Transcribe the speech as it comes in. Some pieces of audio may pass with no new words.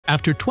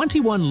After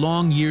 21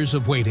 long years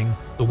of waiting,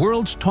 the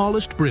world's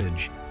tallest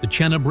bridge, the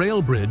Chenab Rail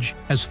Bridge,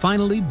 has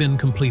finally been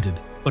completed.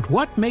 But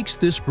what makes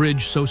this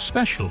bridge so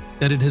special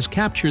that it has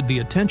captured the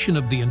attention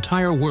of the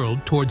entire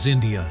world towards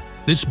India?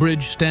 This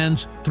bridge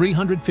stands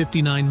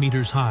 359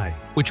 meters high,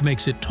 which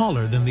makes it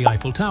taller than the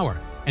Eiffel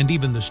Tower, and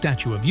even the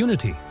Statue of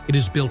Unity. It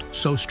is built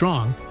so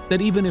strong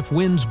that even if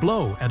winds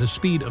blow at a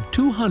speed of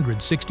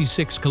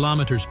 266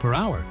 kilometers per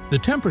hour, the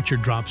temperature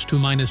drops to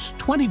minus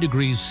 20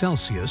 degrees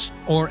Celsius,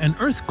 or an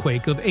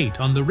earthquake of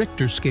 8 on the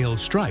Richter scale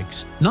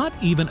strikes, not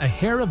even a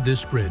hair of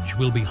this bridge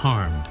will be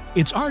harmed.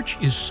 Its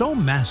arch is so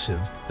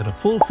massive that a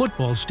full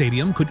football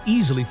stadium could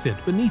easily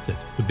fit beneath it.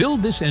 To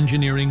build this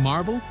engineering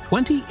marvel,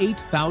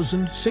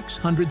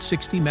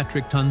 28,660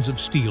 metric tons of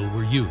steel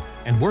were used,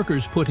 and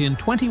workers put in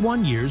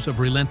 21 years of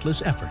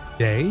relentless effort,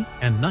 day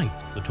and night.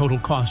 The total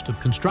cost of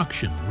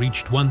construction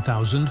reached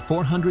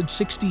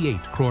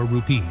 1,468 crore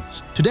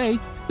rupees. Today,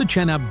 the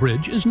Chenab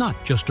Bridge is not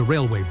just a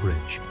railway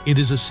bridge. It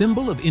is a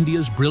symbol of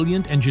India's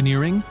brilliant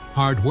engineering,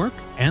 hard work,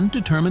 and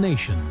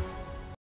determination.